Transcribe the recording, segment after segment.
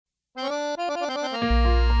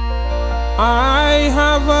I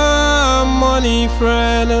have a money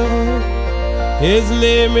friend, his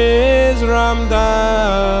name is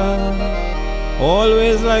Ramdat.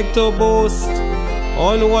 Always like to boast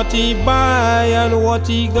on what he buy and what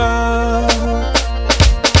he got.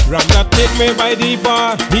 Ramdat take me by the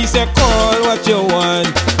bar, he said call what you want.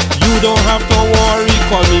 You don't have to worry,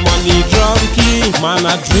 call me money drunkie. Man,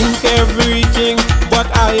 I drink everything, but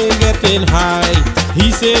I ain't getting high. He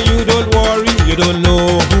say you don't worry, you don't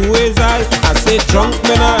know who is I. I say drunk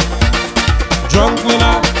me nah,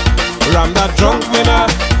 Ramdat drunk me nah.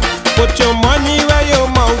 Put your money where your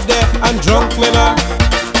mouth there and drunk me nah.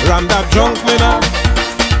 Ramdat drunk me nah,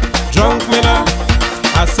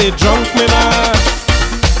 I say drunk me nah.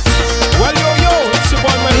 Well yo, it's your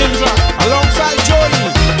boy Mahendra alongside Joey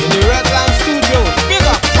in the Red Line Studio. Big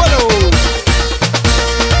up, follow.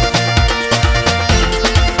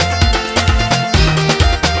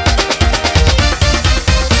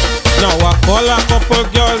 Now I call a couple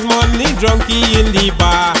girls money drunkie in the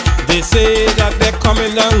bar. They say that they're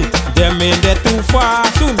coming down, them in there too far.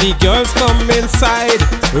 Soon the girls come inside,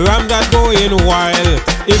 Ramdat going wild.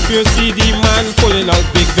 If you see the man pulling out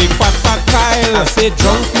big fat Kyle, I say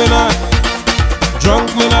drunk me nah,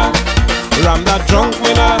 Ramdat drunk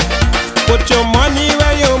me nah. Put your money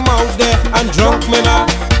where your mouth there and drunk me nah.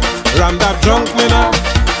 Ramdat drunk me nah,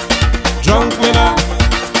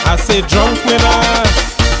 I say drunk me nah.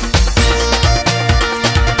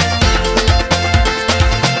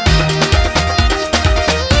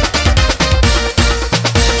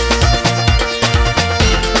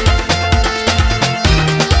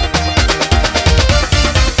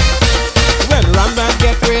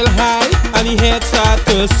 And the head start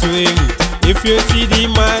to swing. If you see the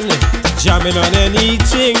man jamming on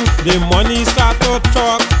anything, the money start to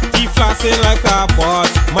talk, he flashing like a boss.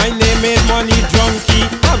 My name is Money Drunkie,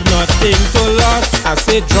 have nothing to lose. I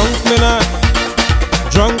say drunk me nah,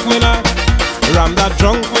 Ramdat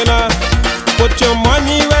drunk me nah. Put your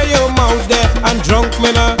money where your mouth there and drunk me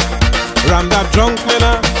nah. Ramdat drunk me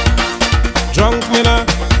nah,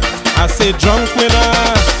 I say drunk me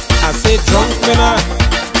nah, I say drunk me nah.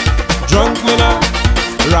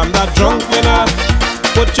 Ramdat drunk me nah.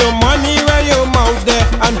 Put your money where your mouth there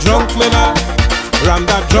and drunk me nah.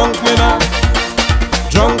 Ramdat drunk me nah,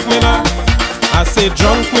 I say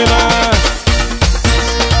drunk me nah.